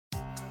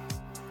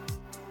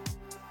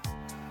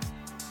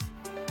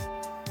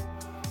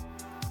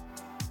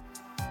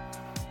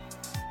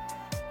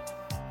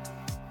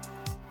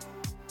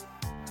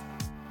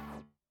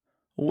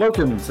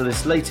Welcome to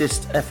this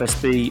latest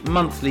FSB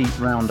Monthly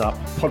Roundup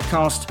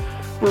podcast,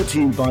 brought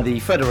to you by the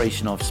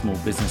Federation of Small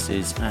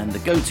Businesses and the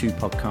go-to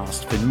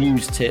podcast for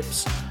news,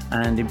 tips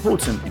and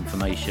important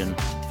information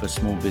for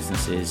small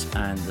businesses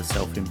and the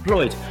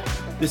self-employed.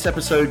 This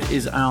episode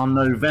is our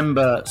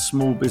November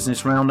Small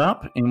Business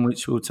Roundup, in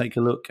which we'll take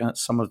a look at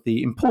some of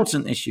the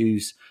important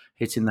issues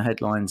hitting the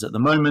headlines at the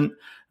moment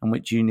and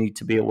which you need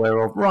to be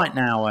aware of right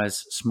now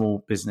as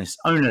small business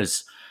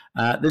owners.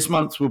 This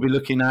month, we'll be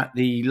looking at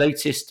the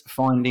latest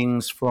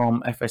findings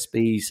from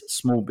FSB's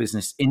Small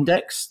Business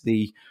Index,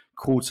 the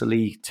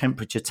quarterly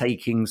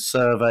temperature-taking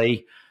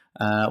survey,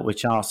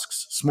 which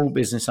asks small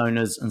business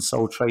owners and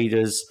sole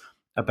traders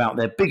about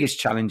their biggest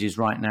challenges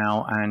right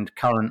now and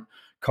current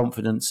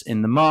confidence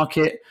in the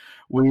market.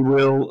 We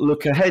will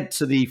look ahead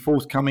to the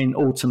forthcoming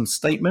autumn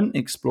statement,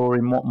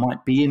 exploring what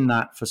might be in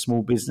that for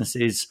small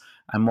businesses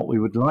and what we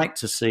would like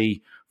to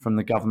see from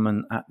the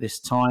government at this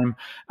time.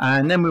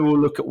 And then we will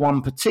look at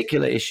one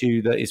particular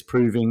issue that is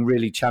proving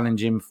really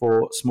challenging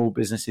for small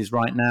businesses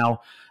right now,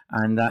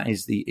 and that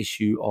is the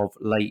issue of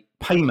late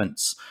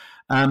payments.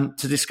 To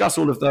discuss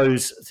all of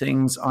those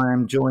things, I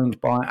am joined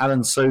by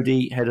Alan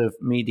Sodhi, Head of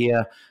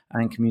Media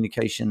and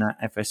Communication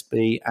at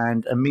FSB,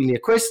 and Amelia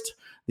Quist,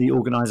 the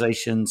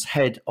organisation's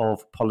Head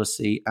of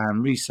Policy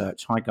and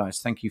Research. Hi guys,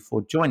 thank you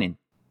for joining.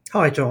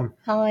 Hi John.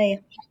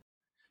 Hi.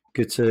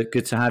 Good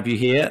to have you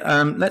here.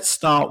 Let's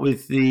start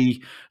with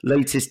the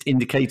latest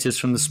indicators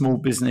from the Small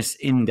Business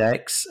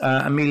Index.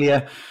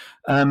 Amelia,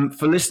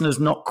 for listeners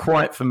not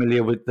quite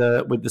familiar with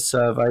the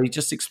survey,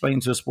 just explain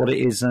to us what it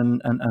is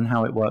and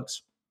how it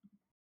works.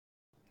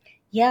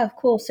 Yeah, of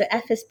course. So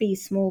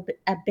FSB's Small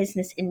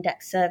Business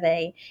Index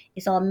survey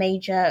is our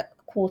major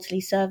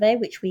quarterly survey,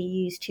 which we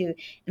use to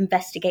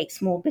investigate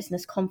small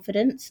business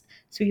confidence.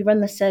 So we run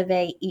the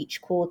survey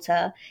each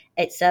quarter.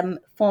 It's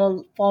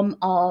from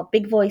our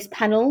Big Voice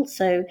panel.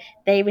 So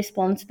they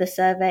respond to the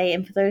survey.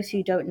 And for those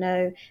who don't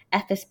know,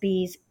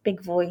 FSB's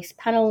Big Voice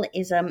panel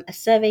is a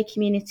survey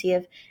community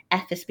of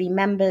FSB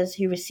members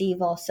who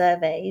receive our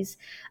surveys.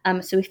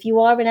 So if you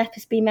are an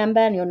FSB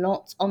member and you're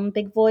not on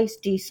Big Voice,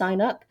 do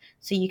sign up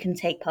so you can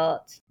take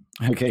part.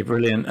 Okay,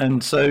 brilliant.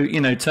 And so,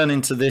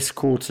 turning to this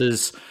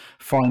quarter's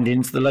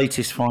findings, the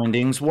latest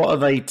findings, what are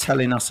they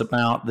telling us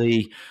about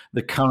the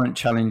current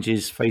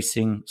challenges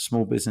facing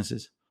small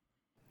businesses?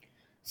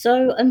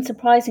 So,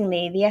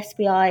 unsurprisingly, the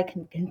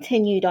SBI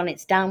continued on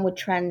its downward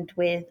trend,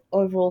 with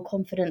overall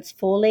confidence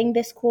falling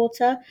this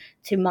quarter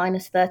to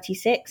minus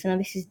 36. And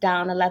this is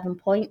down 11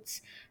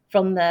 points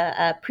from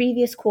the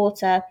previous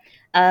quarter.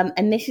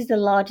 And this is the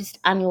largest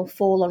annual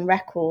fall on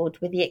record,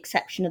 with the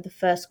exception of the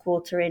first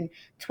quarter in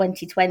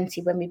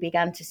 2020, when we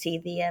began to see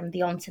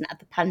the onset of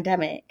the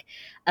pandemic.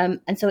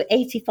 And so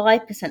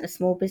 85% of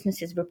small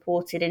businesses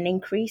reported an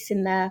increase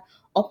in their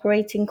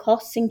operating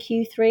costs in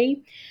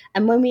Q3.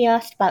 And when we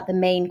asked about the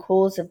main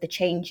cause of the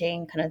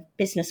changing kind of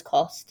business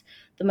cost,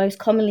 the most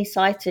commonly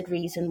cited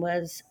reason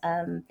was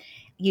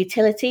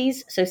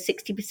utilities. So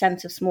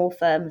 60% of small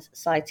firms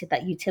cited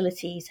that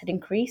utilities had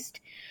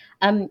increased.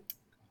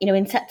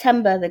 In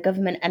September, the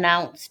government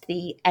announced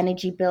the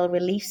Energy Bill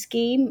Relief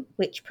Scheme,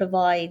 which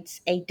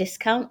provides a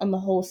discount on the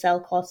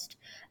wholesale cost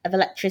of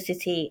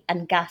electricity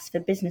and gas for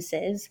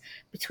businesses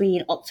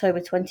between October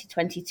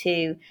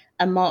 2022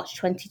 and March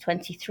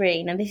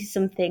 2023. Now, this is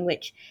something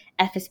which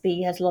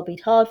FSB has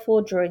lobbied hard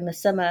for during the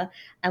summer,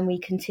 and we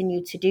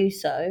continue to do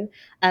so.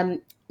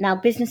 Now,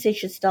 businesses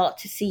should start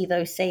to see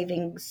those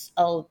savings,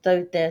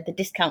 although the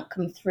discount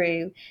come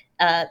through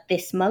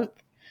this month.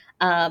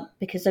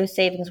 Because those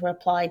savings were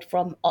applied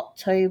from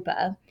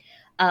October.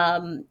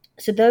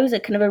 So those are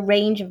kind of a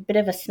range of bit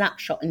of a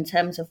snapshot in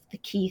terms of the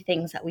key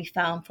things that we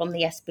found from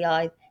the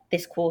SBI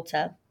this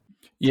quarter.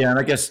 Yeah, and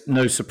I guess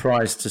no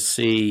surprise to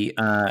see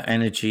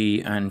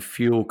energy and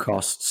fuel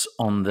costs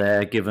on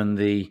there, given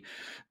the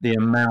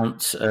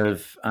amount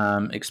of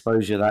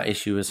exposure that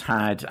issue has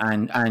had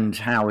and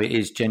how it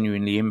is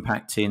genuinely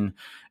impacting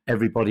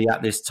everybody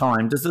at this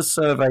time. Does the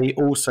survey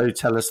also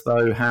tell us,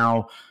 though,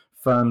 how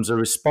firms are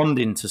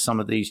responding to some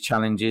of these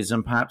challenges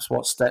and perhaps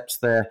what steps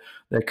they're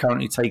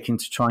currently taking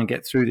to try and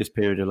get through this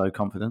period of low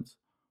confidence?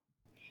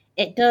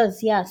 It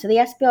does, yeah. So the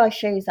SBI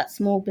shows that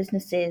small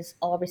businesses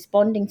are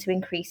responding to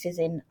increases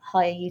in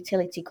higher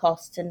utility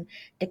costs and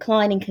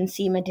declining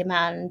consumer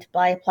demand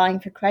by applying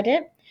for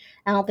credit.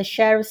 Now, the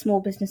share of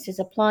small businesses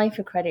applying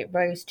for credit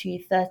rose to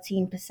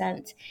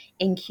 13%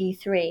 in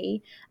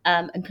Q3,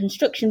 and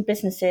construction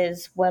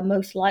businesses were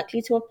most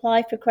likely to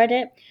apply for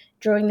credit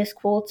during this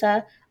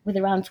quarter, with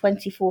around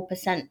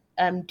 24%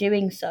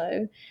 doing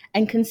so.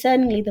 And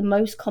concerningly, the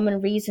most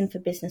common reason for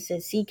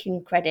businesses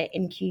seeking credit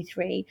in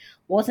Q3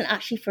 wasn't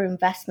actually for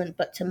investment,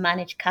 but to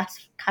manage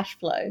cash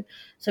flow.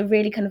 So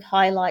really kind of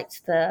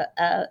highlights the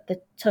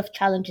tough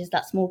challenges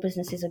that small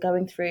businesses are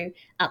going through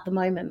at the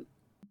moment.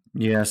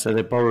 Yeah, so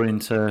they're borrowing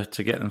to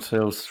get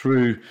themselves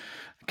through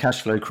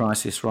cash flow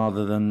crisis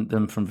rather than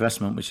from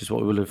investment, which is what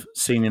we will have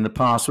seen in the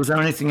past. Was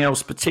there anything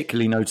else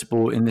particularly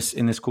notable in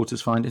this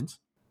quarter's findings?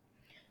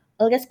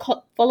 I guess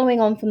following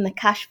on from the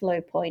cash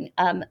flow point,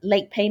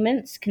 late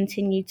payments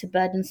continue to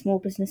burden small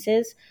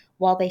businesses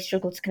while they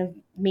struggle to kind of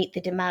meet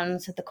the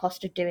demands of the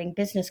cost of doing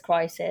business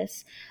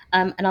crisis.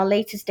 And our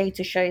latest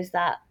data shows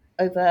that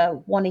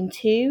over 1 in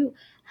 2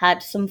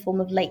 had some form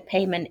of late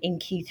payment in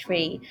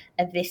Q3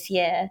 of this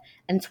year,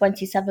 and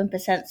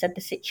 27% said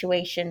the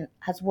situation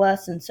has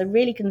worsened. So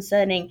really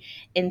concerning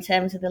in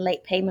terms of the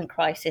late payment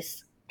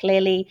crisis.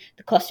 Clearly,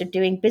 the cost of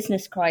doing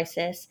business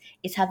crisis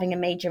is having a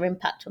major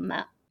impact on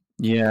that.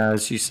 Yeah,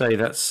 as you say,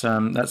 that's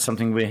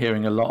something we're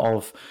hearing a lot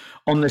of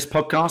on this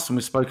podcast, and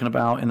we've spoken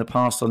about in the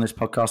past on this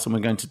podcast, and we're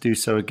going to do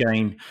so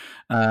again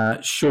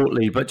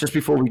shortly. But just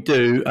before we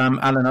do,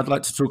 Alan, I'd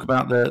like to talk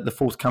about the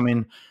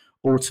forthcoming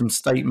autumn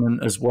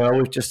statement as well.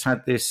 We've just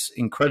had this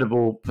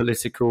incredible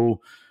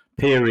political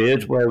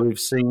period where we've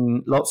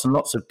seen lots and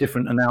lots of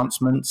different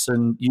announcements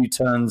and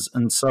U-turns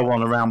and so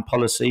on around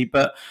policy.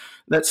 But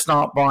let's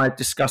start by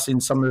discussing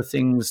some of the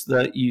things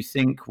that you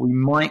think we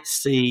might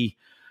see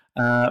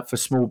for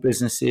small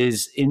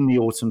businesses in the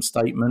autumn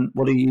statement.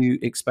 What are you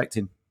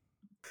expecting?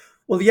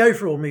 Well, the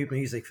overall mood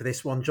music for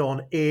this one,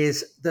 John,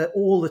 is that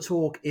all the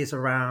talk is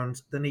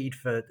around the need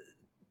for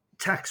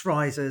tax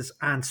rises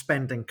and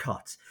spending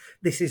cuts.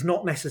 This is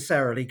not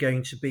necessarily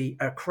going to be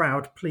a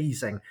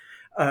crowd-pleasing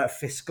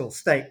fiscal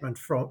statement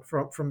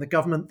from the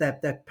government.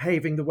 They're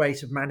paving the way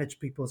to manage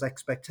people's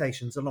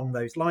expectations along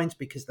those lines,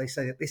 because they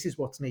say that this is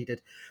what's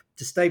needed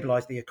to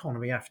stabilise the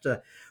economy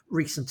after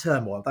recent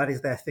turmoil. That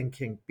is their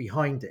thinking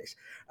behind it.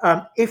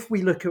 If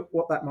we look at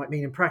what that might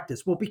mean in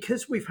practice, well,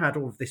 because we've had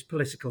all of this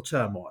political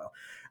turmoil,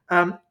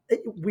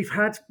 we've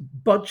had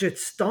budget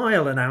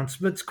style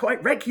announcements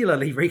quite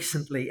regularly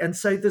recently. And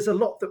so there's a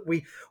lot that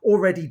we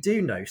already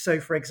do know.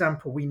 So, for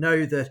example, we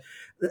know that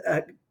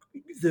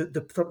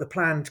the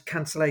planned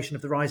cancellation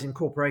of the rising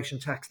corporation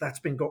tax, that's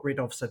been got rid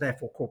of. So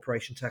therefore,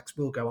 corporation tax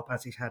will go up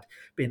as it had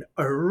been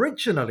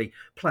originally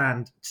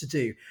planned to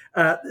do.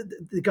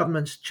 The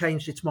government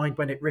changed its mind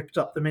when it ripped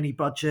up the mini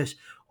budget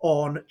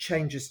on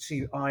changes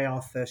to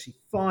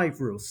IR35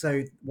 rules.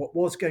 So what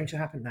was going to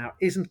happen now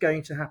isn't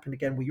going to happen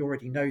again. We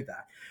already know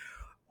that.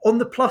 On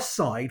the plus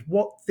side,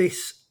 what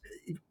this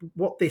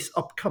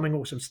upcoming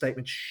autumn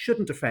statement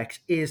shouldn't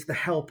affect is the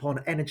help on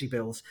energy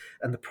bills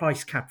and the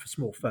price cap for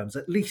small firms,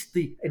 at least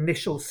the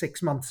initial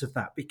 6 months of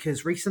that,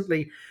 because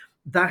recently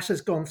that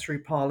has gone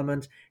through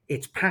Parliament,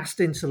 it's passed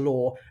into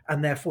law,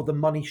 and therefore the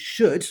money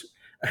should,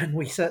 and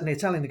we certainly are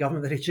telling the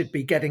government that it should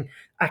be getting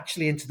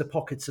actually into the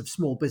pockets of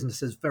small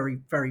businesses very,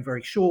 very,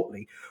 very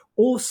shortly.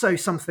 Also,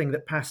 something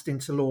that passed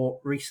into law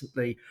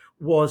recently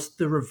was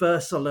the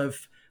reversal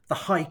of the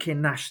hike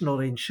in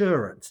national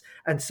insurance.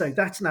 And so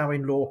that's now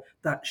in law.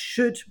 That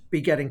should be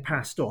getting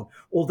passed on.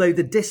 Although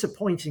the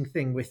disappointing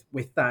thing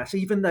with that,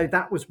 even though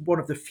that was one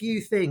of the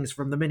few things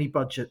from the mini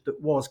budget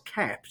that was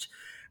kept,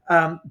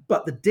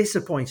 but the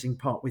disappointing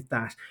part with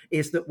that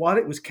is that while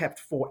it was kept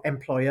for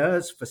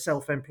employers, for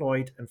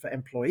self-employed and for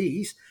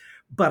employees,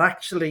 but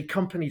actually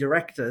company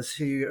directors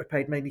who are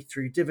paid mainly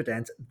through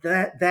dividends,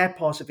 their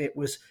part of it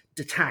was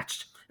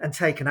detached and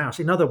taken out.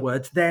 In other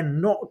words, they're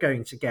not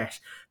going to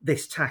get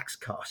this tax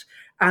cut.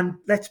 And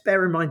let's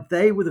bear in mind,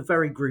 they were the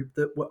very group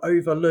that were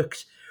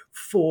overlooked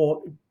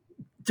for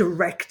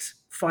direct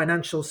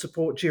financial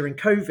support during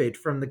COVID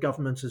from the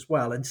government as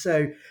well. And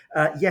so,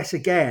 yet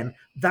again,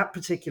 that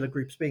particular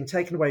group is being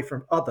taken away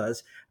from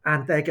others,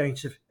 and they're going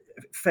to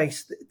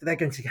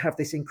have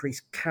this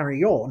increase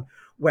carry on,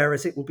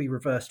 whereas it will be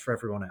reversed for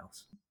everyone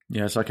else.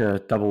 Yeah, it's like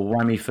a double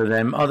whammy for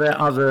them. Are there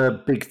other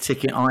big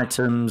ticket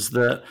items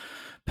that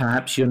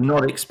perhaps you're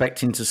not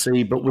expecting to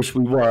see but wish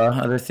we were?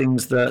 Are there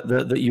things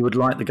that you would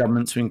like the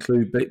government to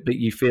include but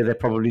you fear they're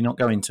probably not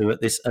going to at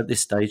this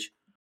stage?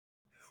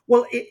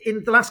 Well,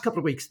 in the last couple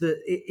of weeks,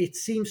 it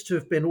seems to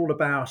have been all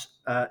about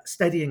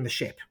steadying the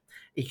ship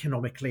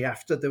economically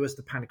after there was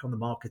the panic on the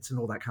markets and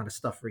all that kind of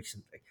stuff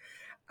recently.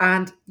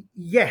 And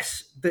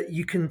yes, that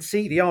you can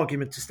see the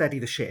argument to steady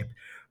the ship,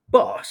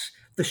 but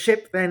the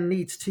ship then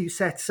needs to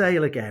set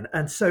sail again.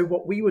 And so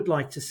what we would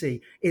like to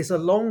see is,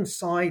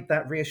 alongside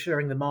that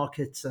reassuring the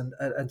markets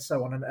and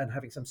so on and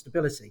having some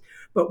stability,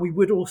 but we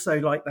would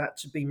also like that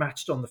to be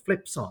matched on the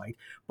flip side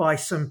by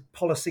some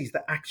policies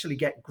that actually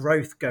get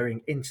growth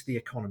going into the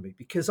economy,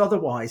 because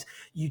otherwise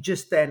you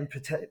just then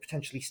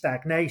potentially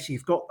stagnate.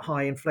 You've got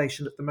high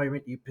inflation at the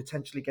moment. You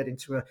potentially get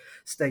into a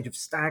stage of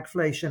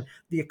stagflation.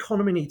 The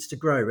economy needs to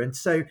grow. And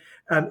so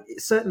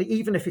certainly,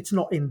 even if it's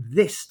not in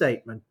this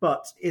statement,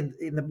 but in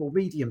the more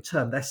medium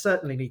term, there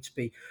certainly need to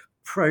be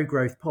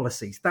pro-growth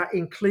policies. That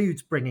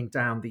includes bringing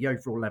down the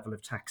overall level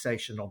of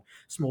taxation on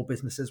small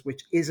businesses,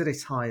 which is at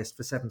its highest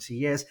for 70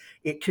 years.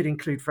 It could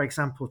include, for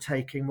example,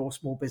 taking more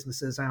small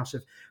businesses out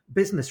of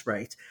business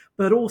rate,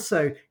 but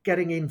also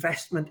getting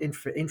investment in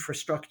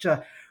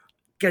infrastructure,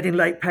 getting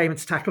late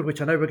payments tackled,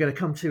 which I know we're going to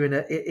come to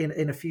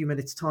in a few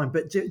minutes' time,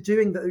 but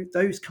doing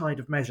those kind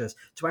of measures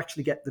to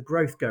actually get the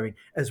growth going,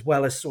 as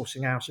well as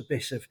sorting out a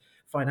bit of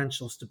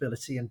financial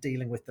stability and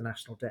dealing with the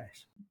national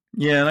debt.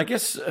 Yeah, and I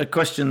guess a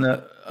question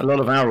that a lot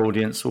of our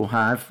audience will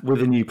have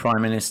with a new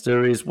Prime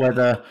Minister is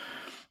whether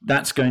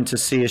that's going to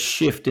see a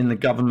shift in the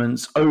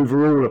government's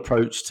overall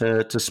approach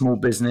to small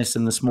business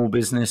and the small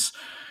business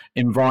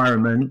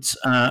environment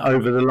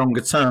over the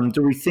longer term.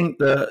 Do we think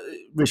that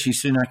Rishi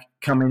Sunak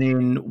coming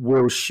in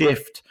will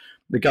shift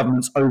the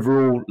government's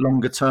overall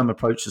longer term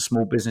approach to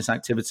small business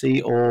activity,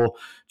 or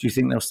do you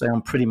think they'll stay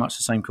on pretty much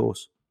the same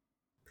course?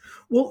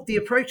 Well, the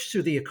approach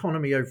to the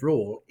economy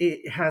overall,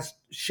 it has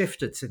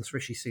shifted since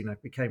Rishi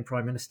Sunak became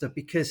Prime Minister,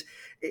 because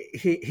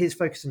his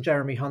focus, and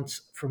Jeremy Hunt,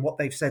 from what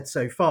they've said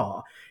so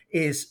far,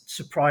 is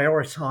to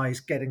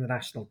prioritise getting the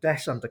national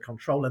debt under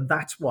control. And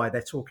that's why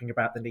they're talking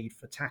about the need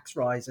for tax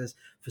rises,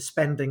 for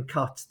spending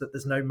cuts, that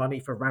there's no money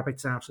for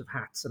rabbits out of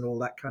hats and all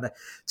that kind of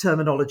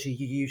terminology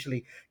you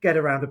usually get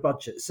around a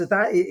budget. So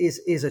that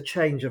is a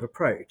change of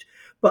approach.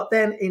 But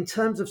then in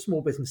terms of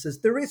small businesses,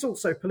 there is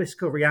also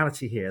political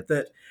reality here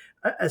that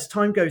as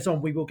time goes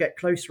on, we will get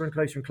closer and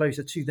closer and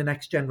closer to the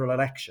next general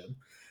election,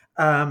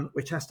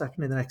 which has to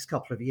happen in the next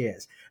couple of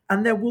years.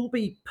 And there will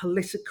be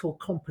political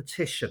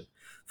competition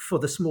for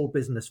the small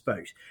business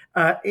vote.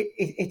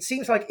 It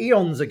seems like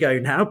eons ago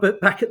now,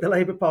 but back at the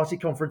Labour Party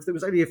conference that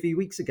was only a few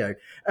weeks ago,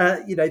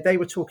 they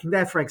were talking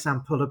there, for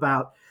example,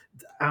 about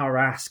our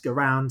ask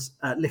around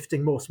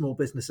lifting more small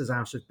businesses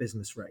out of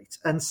business rates.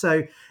 And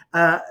so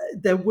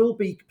there will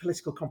be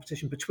political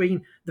competition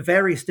between the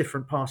various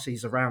different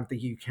parties around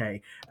the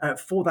UK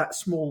for that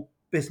small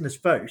business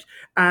vote.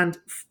 And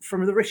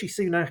from the Rishi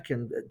Sunak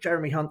and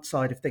Jeremy Hunt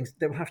side of things,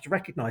 they will have to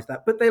recognise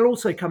that. But they'll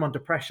also come under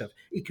pressure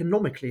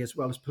economically as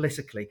well as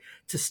politically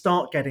to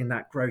start getting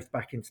that growth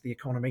back into the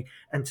economy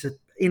and to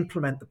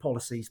implement the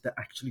policies that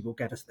actually will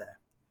get us there.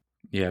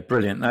 Yeah,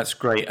 brilliant. That's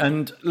great.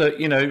 And look,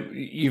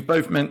 you've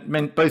both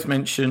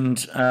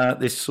mentioned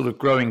this sort of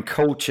growing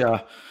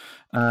culture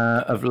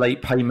of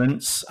late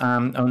payments.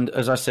 And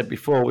as I said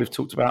before, we've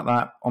talked about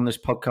that on this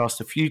podcast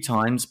a few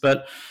times.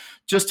 But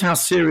just how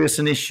serious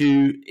an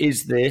issue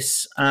is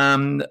this?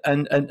 And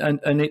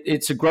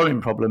it's a growing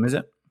problem, is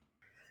it?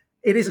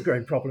 It is a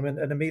growing problem,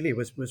 and Amelia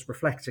was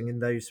reflecting in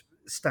those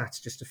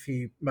stats just a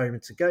few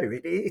moments ago.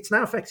 It's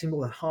now affecting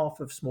more than half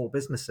of small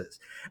businesses.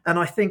 And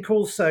I think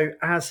also,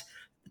 as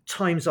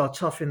times are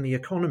tough in the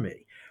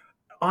economy,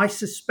 I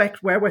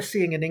suspect where we're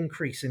seeing an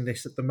increase in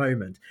this at the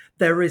moment,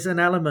 there is an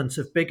element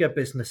of bigger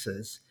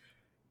businesses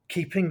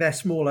keeping their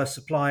smaller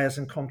suppliers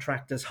and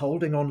contractors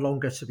holding on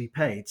longer to be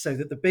paid, so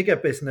that the bigger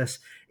business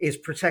is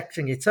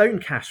protecting its own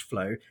cash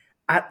flow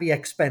at the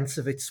expense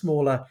of its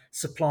smaller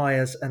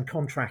suppliers and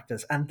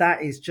contractors. And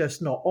that is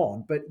just not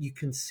on. But you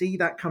can see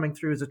that coming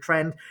through as a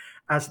trend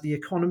as the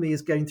economy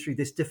is going through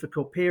this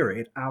difficult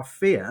period. Our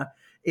fear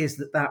is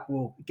that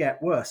will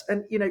get worse.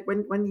 And,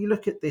 when you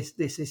look at this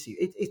issue,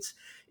 it's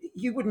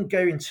you wouldn't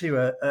go into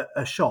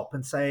a shop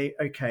and say,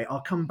 OK,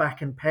 I'll come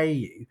back and pay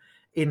you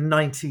in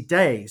 90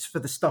 days for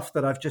the stuff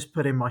that I've just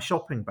put in my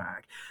shopping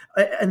bag.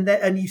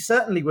 And you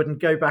certainly wouldn't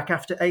go back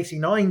after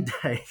 89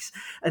 days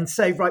and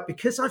say, right,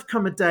 because I've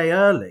come a day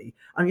early,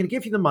 I'm going to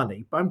give you the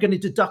money, but I'm going to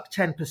deduct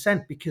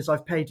 10% because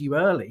I've paid you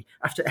early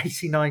after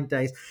 89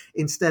 days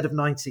instead of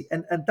 90.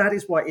 And that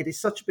is why it is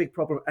such a big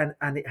problem.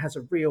 And it has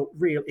a real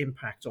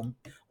impact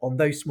on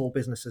those small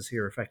businesses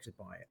who are affected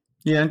by it.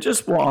 Yeah, and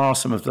just what are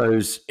some of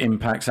those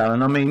impacts,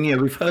 Alan? I mean,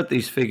 we've heard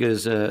these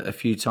figures a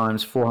few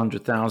times,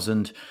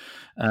 400,000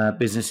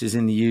 businesses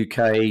in the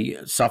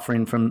UK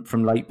suffering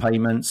from late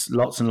payments,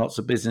 lots and lots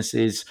of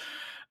businesses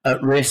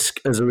at risk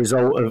as a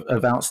result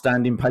of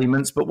outstanding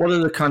payments. But what are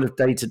the kind of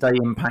day-to-day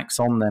impacts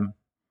on them?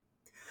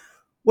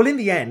 Well, in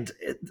the end,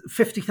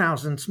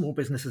 50,000 small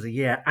businesses a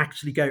year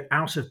actually go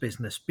out of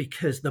business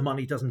because the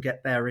money doesn't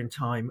get there in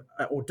time,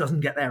 or doesn't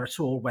get there at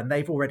all when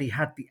they've already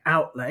had the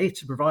outlay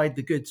to provide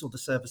the goods or the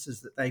services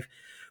that they've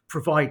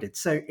provided.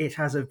 So it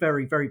has a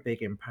very, very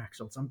big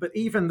impact on some. But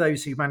even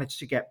those who manage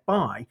to get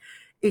by,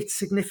 it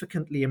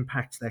significantly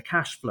impacts their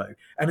cash flow.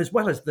 And as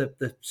well as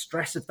the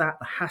stress of that,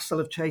 the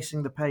hassle of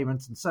chasing the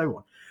payments and so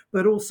on.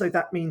 But also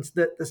that means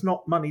that there's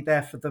not money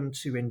there for them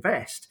to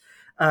invest.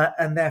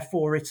 And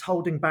therefore, it's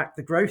holding back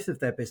the growth of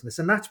their business.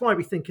 And that's why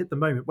we think at the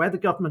moment, where the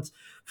government's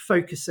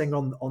focusing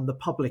on the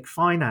public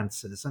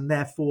finances and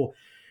therefore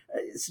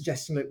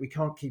suggesting that we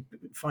can't keep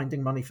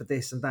finding money for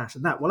this and that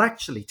and that. Well,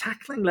 actually,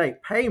 tackling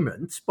late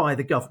payments by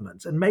the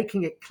government and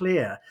making it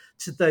clear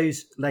to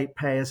those late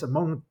payers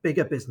among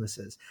bigger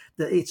businesses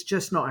that it's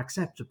just not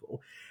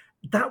acceptable,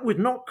 that would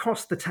not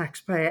cost the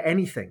taxpayer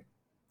anything.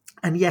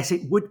 And yet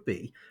it would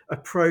be a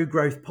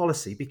pro-growth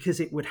policy because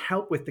it would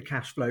help with the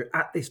cash flow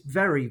at this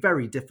very,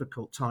 very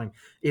difficult time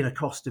in a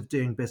cost of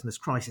doing business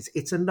crisis.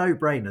 It's a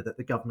no-brainer that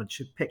the government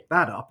should pick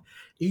that up,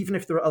 even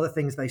if there are other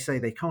things they say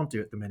they can't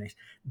do at the minute.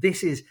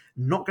 This is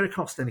not going to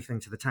cost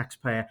anything to the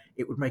taxpayer.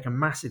 It would make a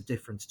massive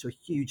difference to a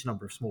huge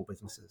number of small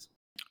businesses.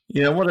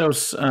 Yeah, what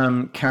else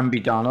can be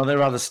done? Are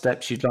there other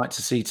steps you'd like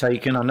to see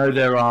taken? I know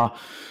there are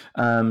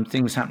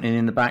things happening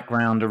in the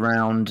background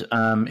around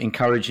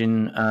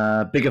encouraging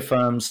bigger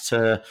firms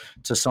to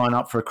sign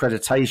up for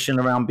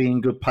accreditation around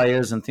being good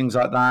payers and things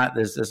like that.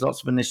 There's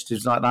lots of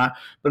initiatives like that.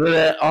 But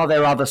are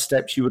there other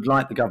steps you would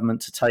like the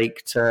government to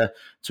take to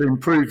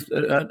improve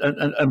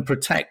and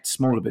protect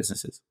smaller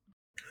businesses?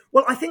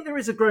 Well, I think there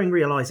is a growing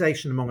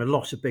realization among a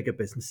lot of bigger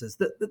businesses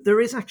that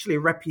there is actually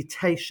a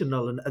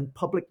reputational and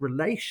public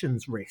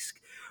relations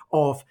risk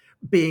of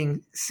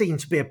being seen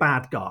to be a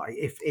bad guy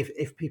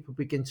if people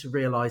begin to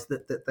realize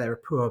that they're a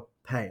poor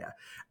payer.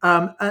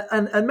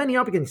 And many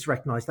are beginning to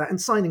recognize that and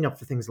signing up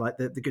for things like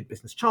the Good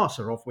Business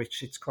Charter, of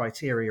which its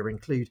criteria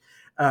include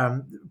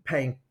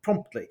paying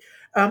promptly.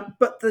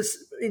 But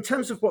in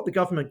terms of what the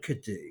government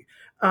could do,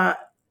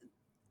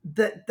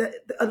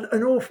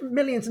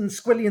 millions and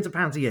squillions of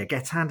pounds a year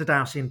gets handed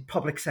out in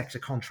public sector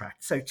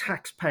contracts, so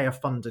taxpayer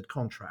funded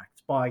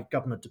contracts by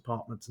government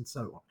departments and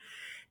so on.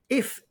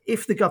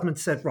 If the government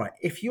said, right,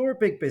 if you're a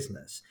big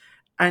business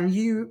and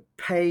you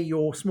pay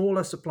your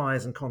smaller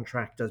suppliers and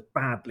contractors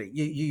badly,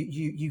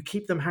 you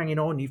keep them hanging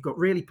on, you've got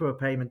really poor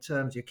payment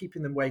terms, you're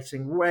keeping them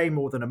waiting way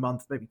more than a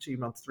month, maybe 2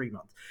 months, 3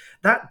 months.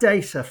 That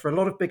data for a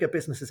lot of bigger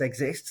businesses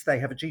exists. They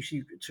have a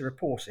duty to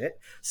report it.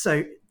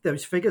 So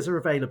those figures are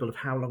available of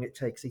how long it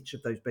takes each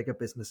of those bigger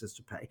businesses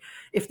to pay.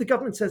 If the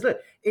government says,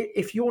 look,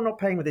 if you're not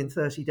paying within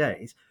 30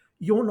 days,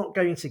 you're not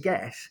going to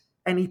get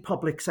any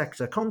public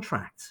sector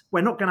contracts.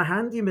 We're not going to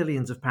hand you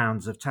millions of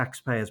pounds of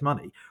taxpayers'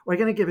 money. We're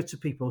going to give it to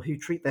people who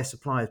treat their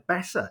suppliers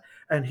better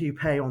and who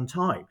pay on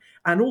time.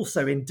 And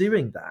also in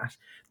doing that,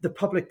 the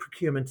public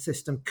procurement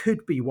system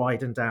could be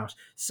widened out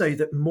so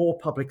that more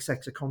public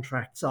sector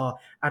contracts are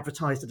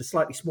advertised at a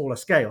slightly smaller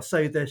scale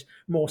so that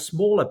more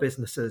smaller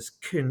businesses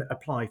can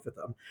apply for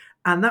them.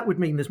 And that would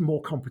mean there's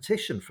more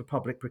competition for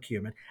public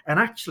procurement. And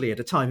actually, at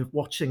a time of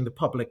watching the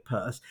public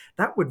purse,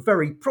 that would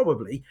very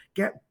probably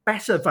get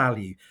better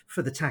value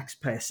for the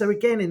taxpayer. So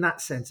again, in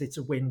that sense, it's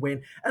a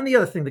win-win. And the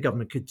other thing the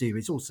government could do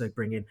is also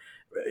bring in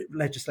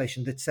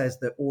legislation that says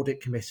that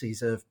audit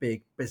committees of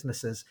big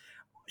businesses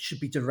should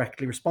be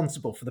directly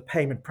responsible for the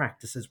payment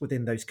practices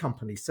within those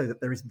companies so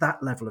that there is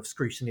that level of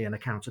scrutiny and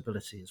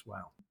accountability as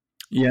well.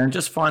 Yeah, and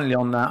just finally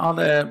on that, are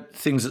there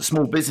things that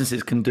small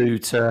businesses can do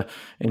to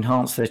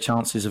enhance their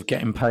chances of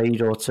getting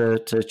paid or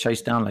to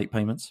chase down late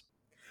payments?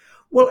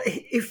 Well,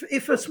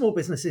 if a small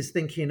business is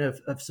thinking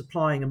of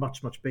supplying a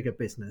much, much bigger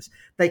business,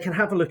 they can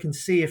have a look and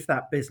see if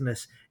that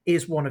business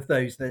is one of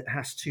those that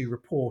has to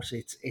report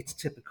its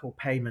typical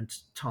payment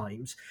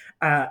times.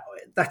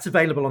 That's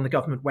available on the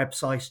government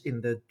website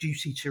in the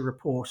duty to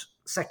report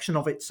section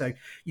of it. So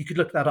you could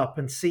look that up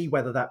and see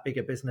whether that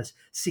bigger business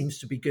seems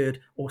to be good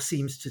or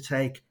seems to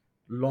take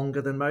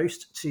longer than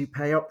most to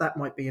pay up. That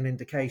might be an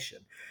indication.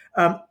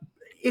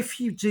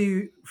 If you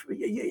do,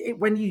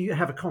 when you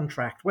have a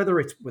contract, whether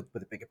it's with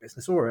a bigger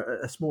business or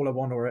a smaller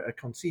one or a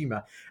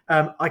consumer,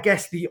 I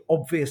guess the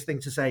obvious thing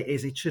to say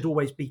is it should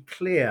always be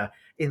clear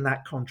in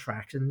that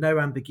contract and no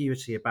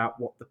ambiguity about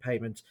what the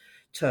payment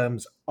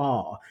terms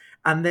are.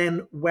 And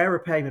then where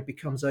a payment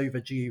becomes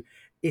overdue,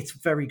 it's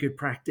very good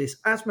practice,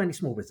 as many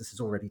small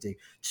businesses already do,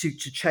 to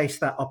chase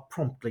that up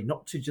promptly,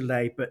 not to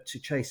delay, but to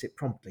chase it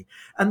promptly.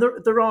 And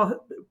there are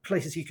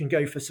places you can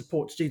go for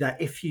support to do that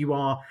if you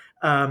are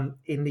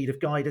in need of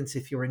guidance,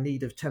 if you're in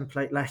need of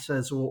template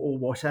letters or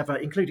whatever,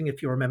 including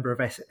if you're a member of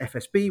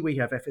FSB. We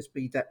have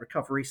FSB Debt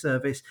Recovery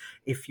Service.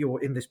 If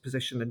you're in this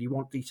position and you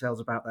want details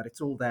about that, it's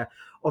all there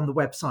on the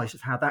website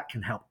of how that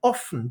can help.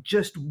 Often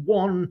just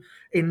one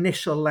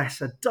initial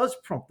letter does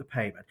prompt the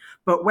payment,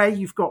 but where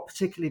you've got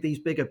particularly these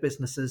bigger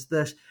businesses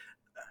that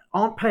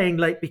aren't paying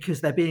late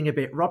because they're being a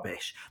bit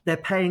rubbish. They're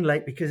paying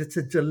late because it's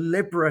a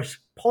deliberate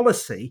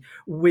policy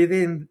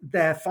within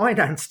their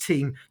finance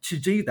team to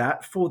do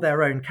that for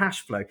their own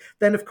cash flow.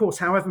 Then, of course,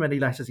 however many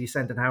letters you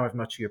send and however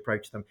much you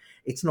approach them,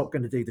 it's not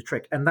going to do the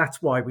trick. And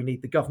that's why we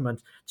need the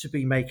government to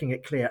be making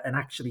it clear and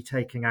actually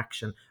taking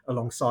action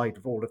alongside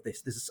of all of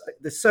this.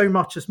 There's so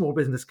much a small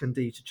business can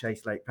do to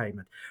chase late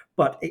payment,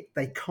 but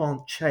they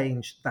can't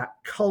change that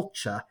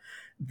culture,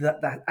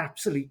 that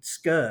absolute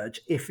scourge,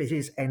 if it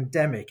is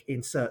endemic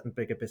in certain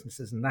bigger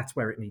businesses, and that's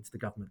where it needs the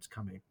government to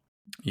come in.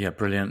 Yeah,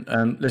 brilliant.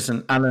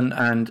 Listen, Alan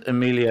and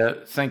Amelia,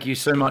 thank you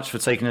so much for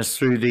taking us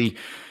through the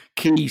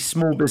key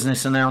small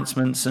business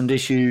announcements and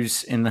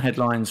issues in the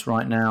headlines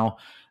right now,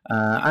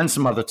 and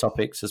some other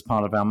topics as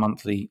part of our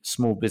monthly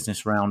Small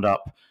Business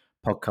Roundup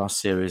podcast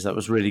series. That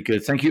was really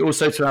good. Thank you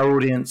also to our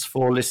audience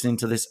for listening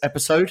to this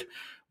episode.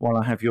 While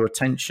I have your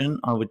attention,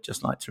 I would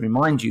just like to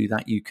remind you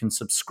that you can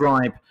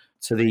subscribe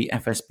to the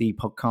FSB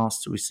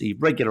podcast to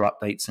receive regular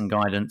updates and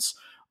guidance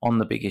on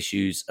the big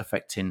issues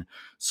affecting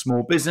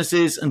small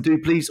businesses. And do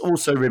please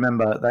also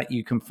remember that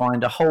you can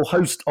find a whole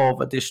host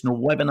of additional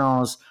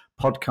webinars,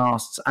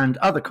 podcasts, and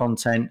other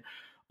content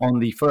on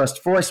the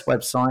First Voice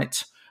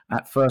website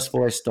at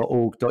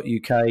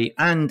firstvoice.org.uk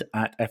and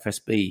at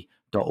fsb.org.uk.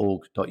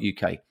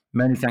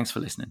 Many thanks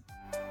for listening.